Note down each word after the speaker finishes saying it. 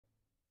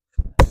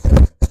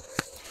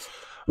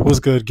What's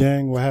good,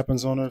 gang? What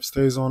happens on Earth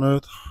stays on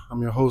Earth.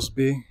 I'm your host,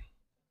 B.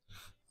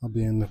 I'll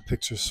be in the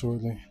picture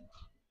shortly.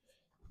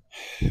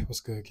 What's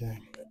good,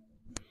 gang?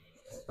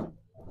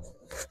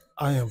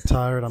 I am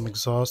tired. I'm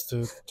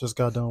exhausted. Just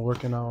got done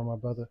working out with my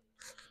brother.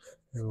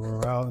 We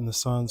were out in the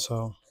sun,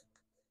 so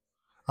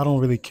I don't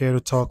really care to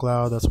talk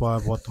loud. That's why I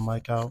brought the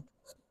mic out.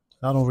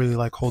 I don't really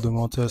like holding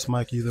on to this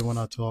mic either when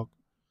I talk.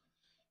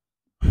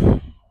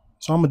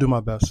 So I'm going to do my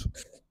best.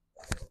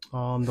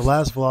 The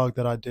last vlog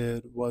that I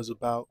did was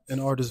about an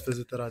artist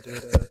visit that I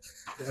did at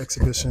the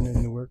exhibition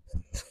in Newark.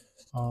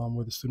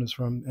 Where the students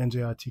from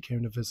NJIT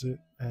came to visit.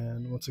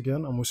 And once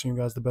again, I'm wishing you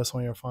guys the best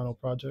on your final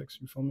projects.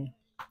 You feel me?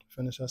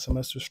 Finish that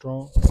semester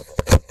strong.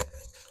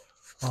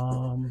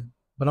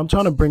 But I'm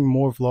trying to bring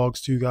more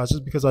vlogs to you guys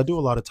just because I do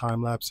a lot of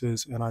time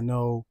lapses and I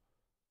know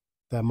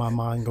that my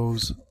mind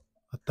goes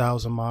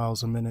 1,000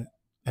 miles a minute.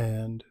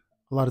 And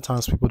a lot of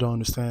times people don't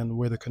understand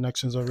where the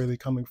connections are really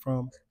coming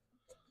from.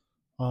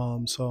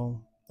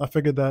 So I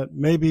figured that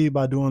maybe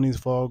by doing these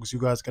vlogs, you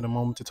guys get a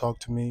moment to talk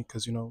to me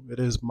because, it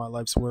is my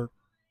life's work,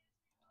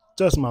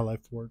 just my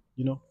life work.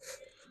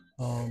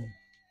 Um,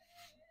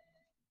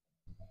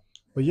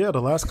 But yeah,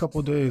 the last couple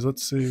of days,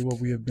 let's see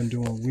what we have been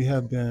doing. We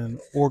have been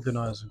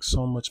organizing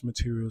so much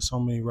material, so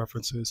many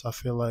references. I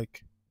feel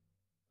like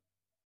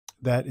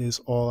that is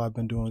all I've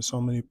been doing.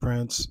 So many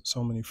prints,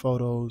 so many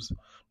photos,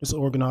 just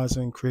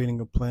organizing, creating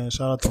a plan.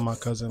 Shout out to my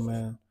cousin,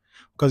 man.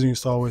 Cousin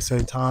used to always say,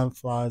 time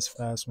flies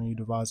fast when you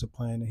devise a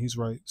plan, and he's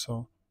right.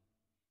 So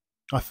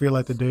I feel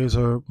like the days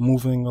are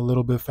moving a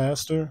little bit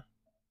faster,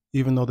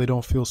 even though they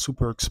don't feel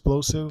super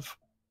explosive.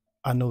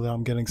 I know that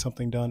I'm getting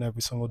something done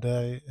every single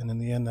day, and in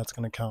the end, that's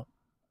going to count.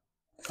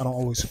 I don't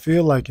always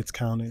feel like it's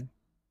counting,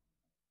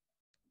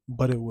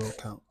 but it will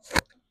count.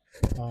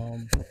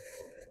 Um,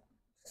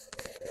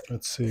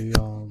 let's see.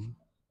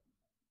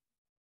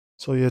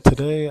 So yeah,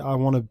 today I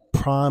want to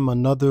prime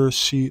another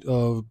sheet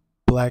of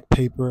black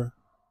paper,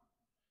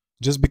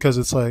 just because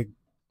it's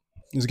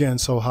getting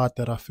so hot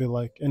that I feel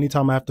like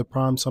anytime I have to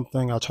prime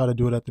something, I'll try to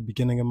do it at the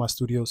beginning of my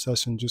studio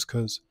session, just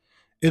because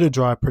it'll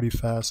dry pretty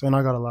fast, and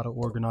I got a lot of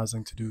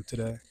organizing to do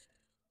today.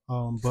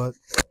 But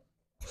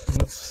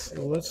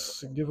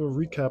let's give a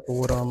recap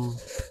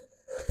of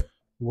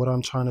what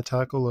I'm trying to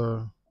tackle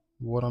or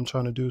what I'm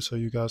trying to do, so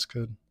you guys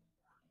could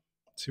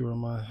see where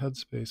my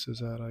headspace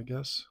is at, I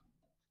guess.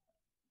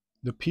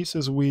 The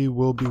pieces we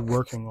will be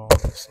working on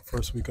is the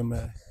first week of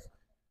May.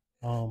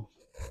 Um,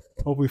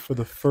 Hopefully for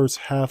the first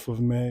half of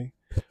May.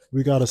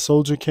 We got A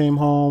Soldier Came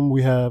Home.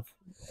 We have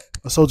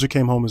A Soldier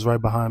Came Home is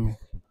right behind me.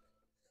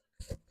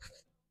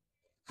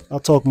 I'll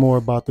talk more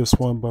about this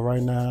one, but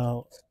right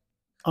now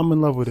I'm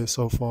in love with it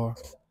so far.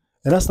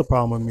 And that's the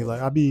problem with me.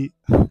 Like I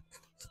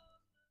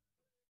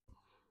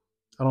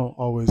don't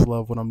always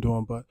love what I'm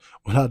doing, but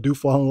when I do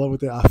fall in love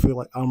with it, I feel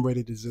like I'm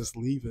ready to just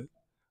leave it.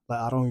 Like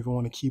I don't even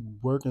want to keep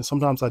working.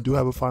 Sometimes I do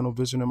have a final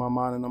vision in my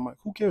mind and I'm like,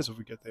 who cares if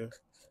we get there?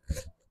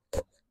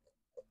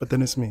 But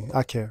then it's me.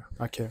 I care.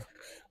 I care.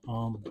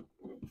 Um,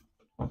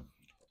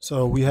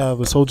 so we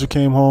have A Soldier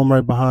Came Home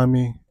right behind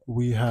me.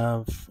 We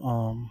have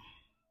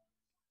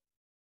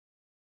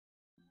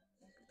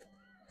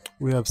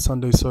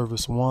Sunday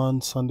Service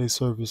 1, Sunday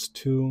Service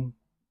 2.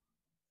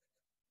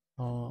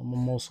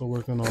 I'm also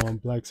working on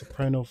Black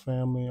Soprano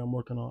Family. I'm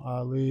working on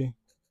Ali.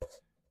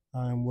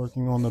 I'm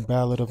working on the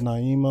Ballad of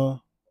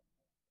Naima.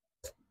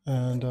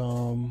 And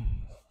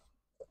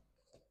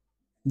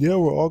yeah,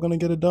 we're all gonna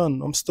get it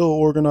done. I'm still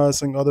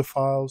organizing other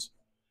files.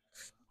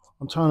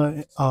 I'm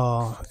trying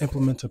to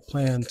implement a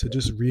plan to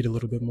just read a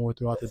little bit more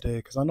throughout the day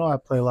because I know I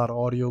play a lot of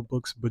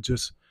audiobooks, but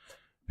just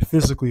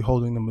physically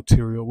holding the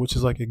material, which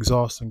is like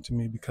exhausting to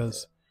me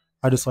because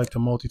I just like to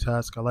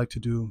multitask. I like to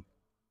do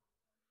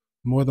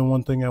more than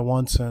one thing at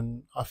once.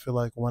 And I feel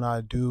like when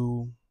I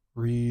do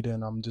read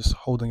and I'm just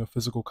holding a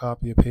physical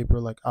copy of paper,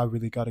 like I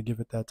really got to give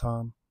it that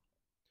time.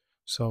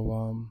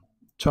 So,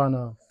 trying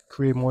to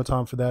create more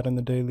time for that in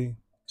the daily.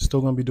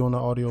 Still going to be doing the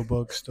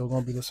audiobook, still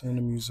going to be listening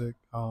to music.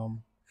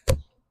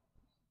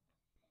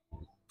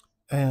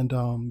 And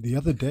the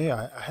other day,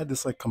 I had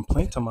this like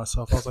complaint to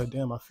myself. I was like,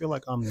 damn, I feel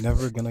like I'm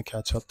never going to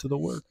catch up to the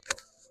work.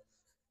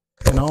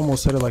 And I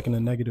almost said it like in a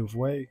negative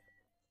way.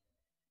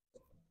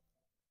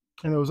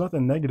 And there was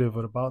nothing negative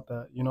about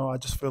that. I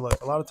just feel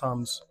like a lot of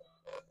times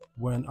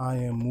when I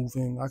am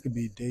moving, I could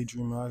be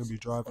daydreaming, I could be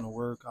driving to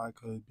work, I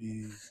could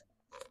be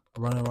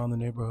running around the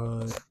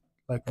neighborhood,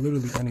 like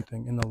literally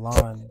anything in the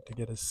line to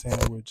get a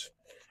sandwich.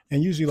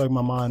 And usually, like,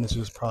 my mind is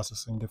just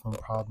processing different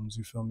problems,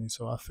 you feel me?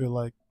 So I feel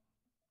like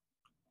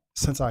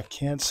since I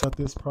can't shut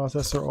this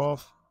processor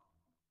off,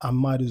 I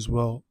might as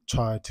well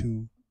try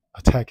to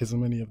attack as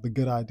many of the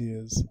good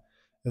ideas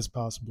as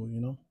possible.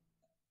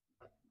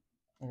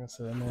 Like I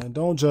said, man,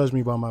 don't judge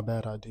me by my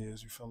bad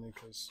ideas, you feel me?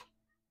 Because,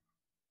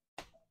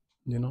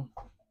 you know,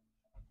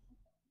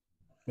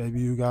 maybe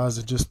you guys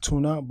are just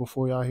tune out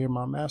before y'all hear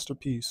my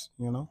masterpiece.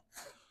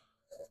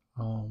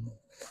 Um,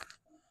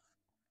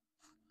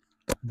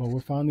 but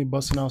we're finally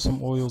busting out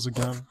some oils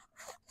again.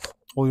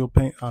 Oil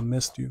paint, I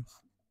missed you.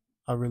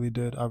 I really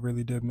did. I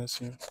really did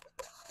miss you.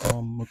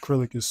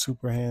 Acrylic is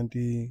super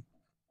handy,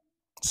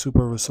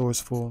 super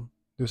resourceful.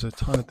 There's a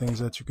ton of things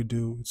that you could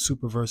do. It's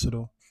super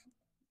versatile.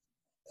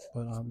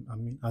 But I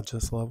mean, I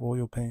just love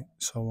oil paint.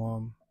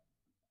 So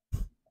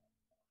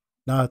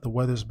now that the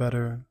weather's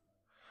better,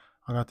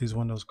 I got these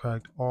windows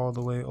cracked all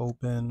the way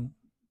open.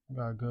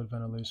 Got good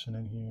ventilation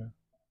in here.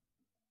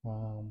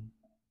 Um,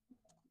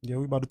 yeah,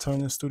 we about to turn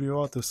this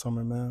studio out this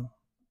summer, man.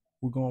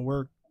 We're gonna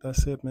work.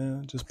 That's it,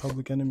 man. Just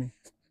Public Enemy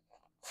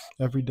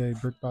every day,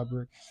 brick by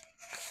brick.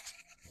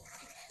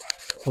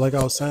 But like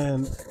I was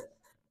saying,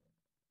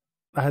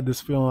 I had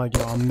this feeling like,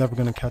 I'm never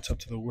gonna catch up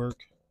to the work.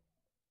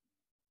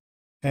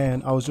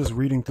 And I was just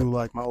reading through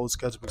like my old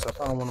sketchbooks. I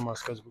found one of my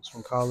sketchbooks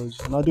from college,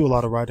 and I do a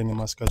lot of writing in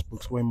my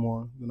sketchbooks, way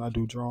more than I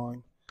do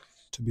drawing,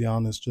 to be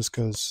honest, just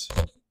because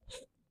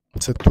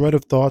it's a thread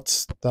of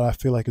thoughts that I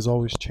feel like is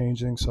always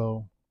changing.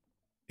 So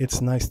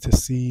it's nice to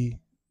see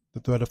the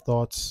thread of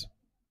thoughts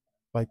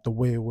like the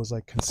way it was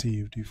like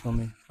conceived. You feel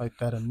me? Like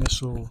that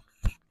initial.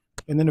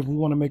 And then if we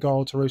want to make our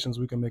alterations,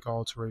 we can make our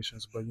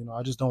alterations. But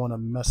I just don't want to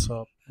mess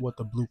up what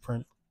the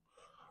blueprint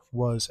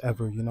was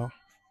ever.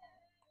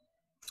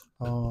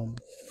 Um,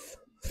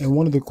 and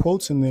one of the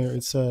quotes in there,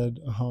 it said,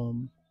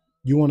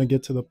 "You want to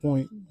get to the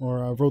point,"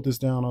 or I wrote this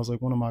down. I was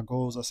like, one of my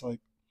goals. That's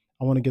like,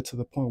 I want to get to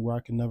the point where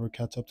I can never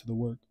catch up to the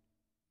work.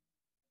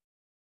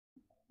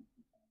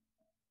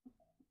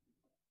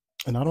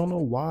 And I don't know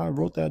why I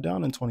wrote that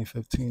down in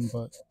 2015,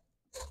 but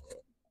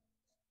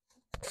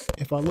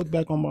if I look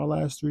back on my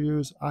last 3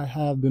 years, I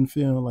have been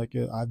feeling like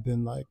I've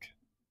been like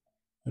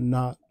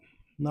not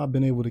not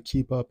been able to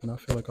keep up, and I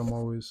feel like I'm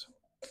always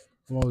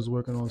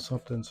working on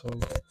something. So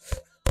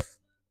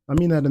I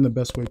mean that in the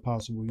best way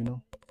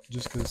possible,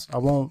 just because I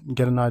won't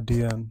get an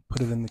idea and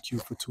put it in the queue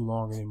for too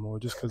long anymore.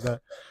 Just because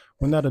that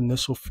when that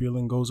initial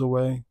feeling goes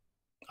away,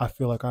 I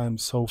feel like I am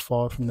so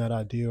far from that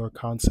idea or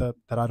concept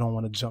that I don't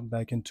want to jump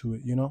back into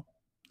it.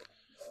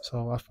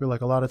 So I feel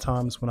like a lot of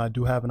times when I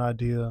do have an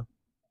idea,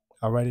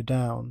 I write it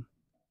down,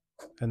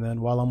 and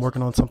then while I'm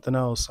working on something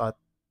else, I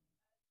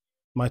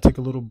might take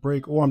a little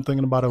break, or I'm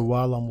thinking about it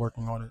while I'm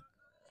working on it.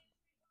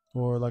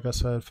 Or like I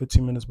said,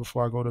 15 minutes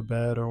before I go to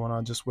bed, or when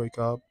I just wake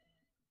up,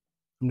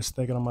 I'm just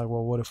thinking, I'm like,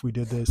 well, what if we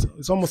did this?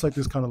 It's almost like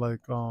this kind of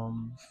like I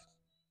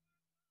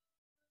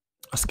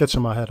sketch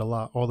in my head a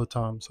lot all the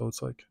time. So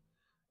it's like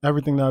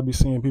everything that I be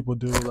seeing people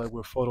do, like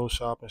with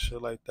Photoshop and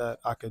shit like that,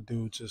 I could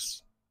do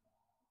just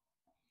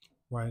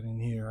right in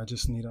here. I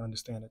just need to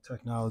understand the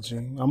technology.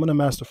 I'm gonna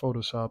master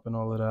Photoshop and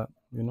all of that.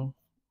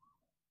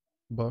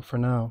 But for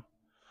now,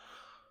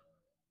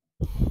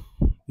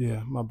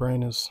 yeah, my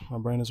brain is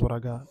what I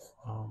got.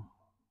 Um,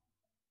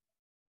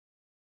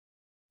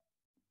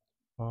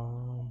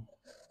 um,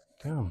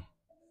 damn,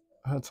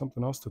 I had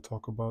something else to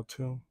talk about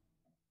too.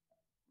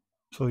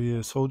 So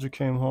yeah, Soldier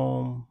came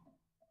home.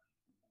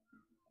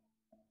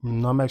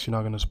 I'm actually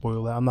not gonna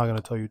spoil that. I'm not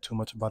gonna tell you too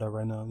much about it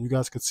right now. You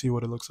guys could see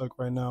what it looks like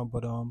right now,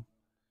 but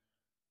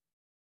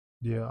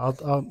yeah,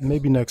 I'll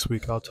maybe next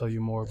week I'll tell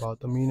you more about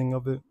the meaning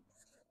of it,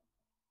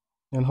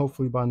 and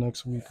hopefully by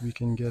next week we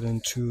can get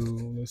into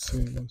let's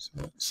see,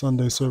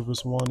 Sunday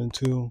service 1 and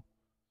 2,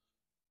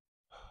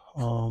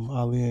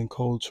 Ali and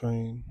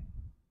Coltrane.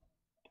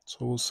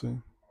 So we'll see.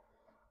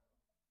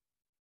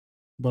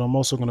 But I'm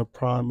also gonna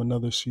prime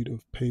another sheet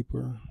of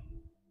paper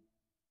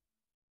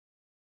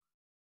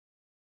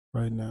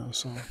right now.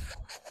 So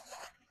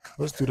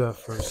let's do that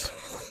first.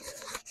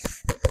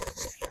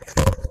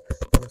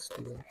 Let's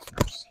do that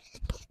first.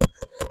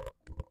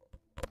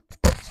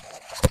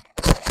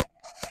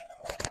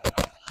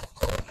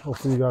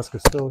 Hopefully you guys can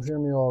still hear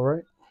me all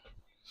right.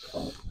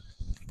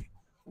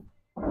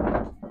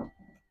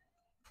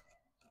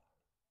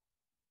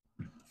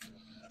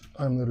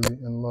 I'm literally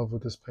in love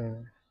with this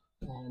painting.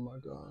 Oh my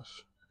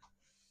gosh.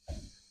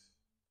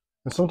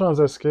 And sometimes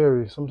that's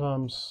scary.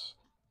 Sometimes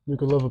you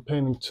could love a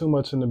painting too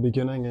much in the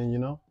beginning, and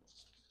you're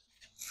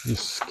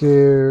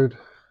scared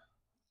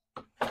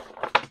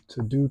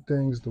to do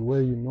things the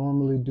way you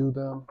normally do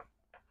them.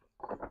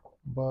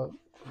 But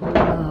right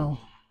now,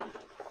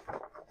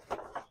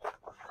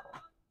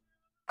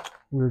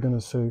 we're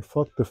gonna say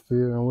fuck the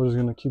fear, and we're just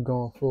gonna keep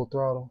going full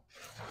throttle.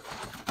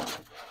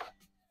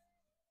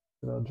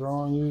 Did I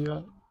draw on you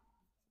yet?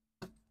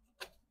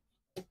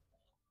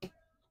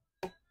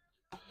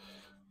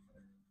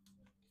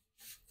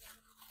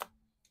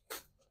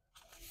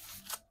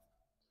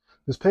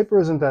 This paper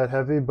isn't that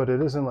heavy, but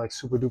it isn't like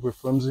super duper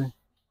flimsy.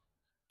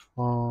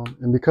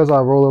 And because I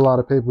roll a lot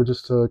of paper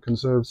just to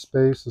conserve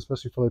space,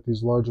 especially for like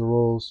these larger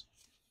rolls,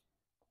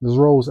 this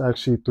roll is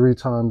actually 3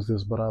 times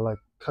this, but I like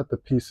cut the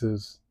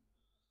pieces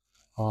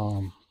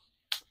um,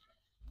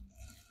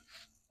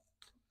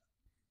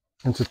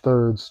 into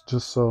thirds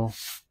just so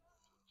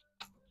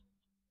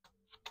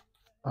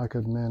I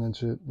could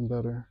manage it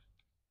better.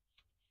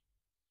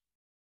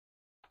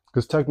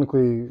 Because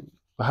technically,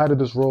 the height of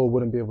this roll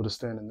wouldn't be able to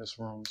stand in this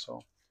room.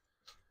 So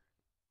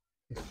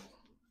if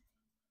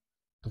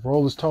the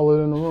roll is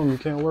taller than the room, you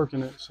can't work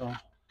in it. So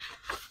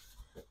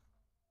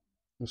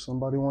if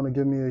somebody want to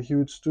give me a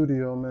huge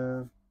studio,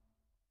 man,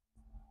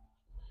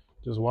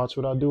 just watch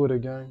what I do with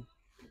it, gang.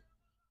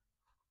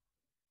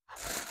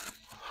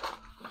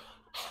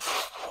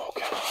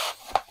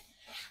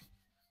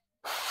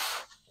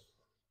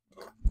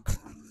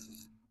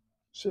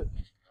 Shit.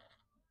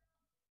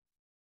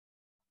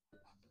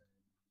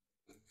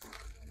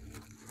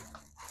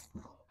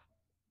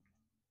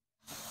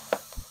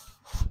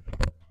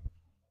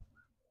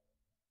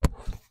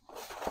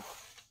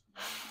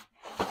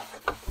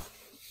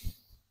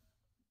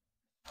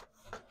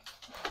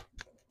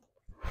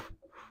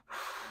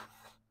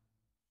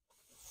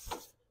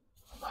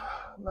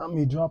 Not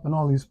me dropping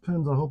all these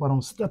pins. I hope I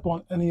don't step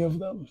on any of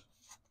them.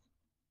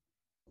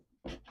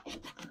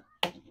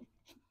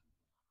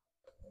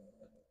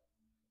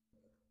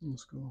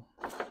 Let's go.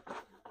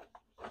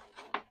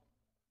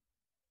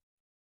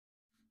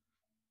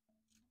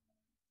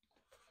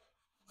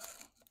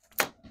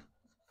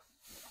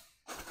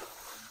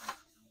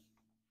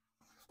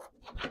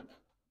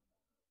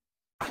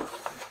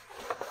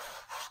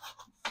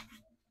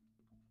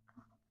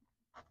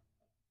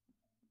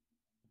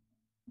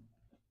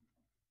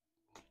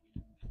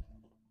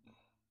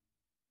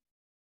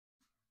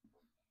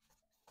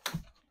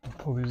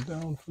 Pull these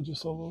down for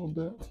just a little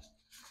bit.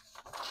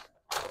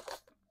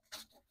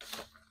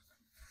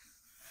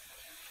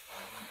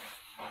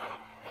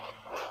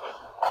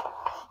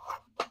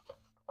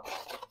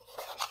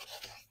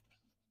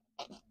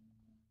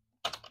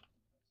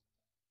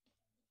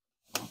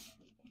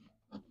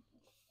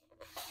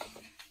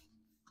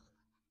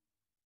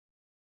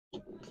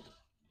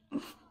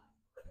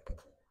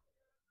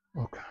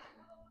 Okay.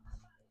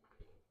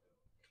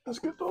 Let's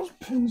get those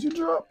pins you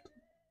dropped.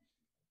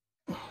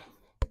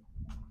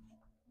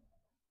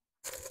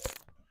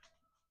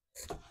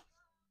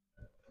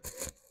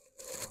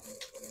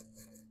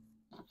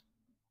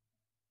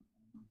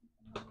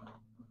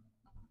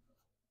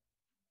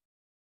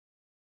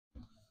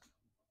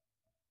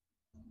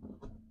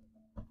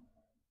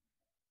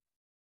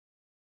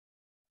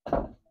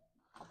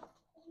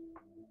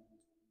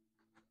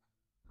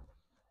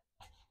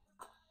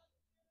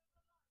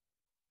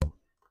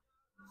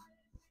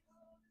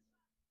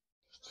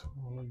 Just two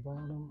on the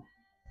bottom.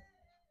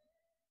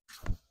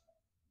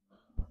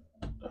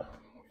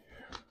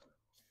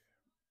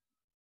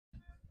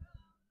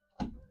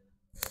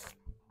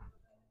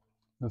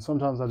 And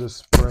sometimes I just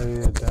spray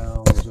it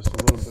down with just a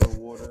little bit of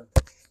water.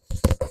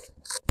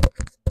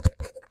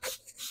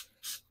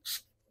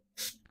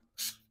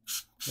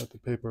 Let the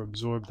paper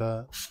absorb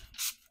that.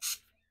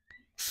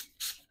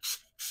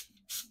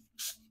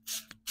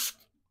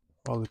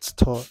 While it's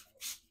taut.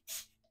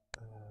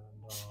 And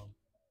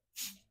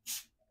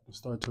you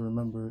start to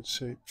remember its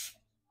shape.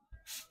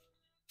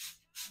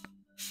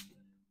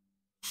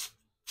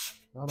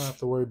 I don't have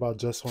to worry about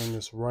gessoing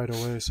this right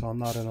away, so I'm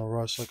not in a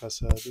rush. Like I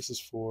said, this is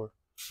for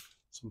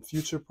some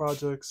future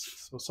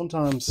projects. So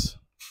sometimes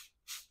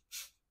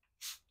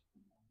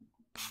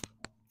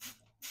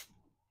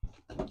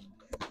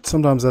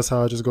that's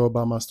how I just go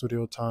about my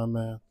studio time,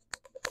 man.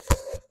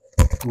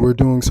 We're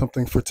doing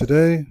something for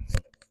today.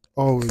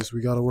 Always,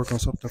 we got to work on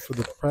something for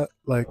the for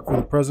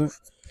the present.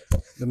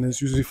 Then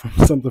there's usually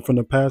something from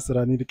the past that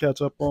I need to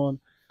catch up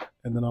on,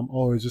 and then I'm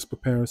always just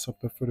preparing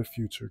something for the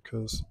future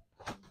because,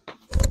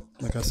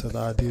 like I said, the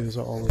ideas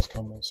are always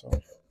coming. So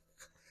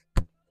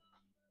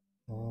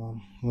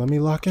let me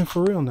lock in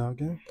for real now,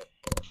 again.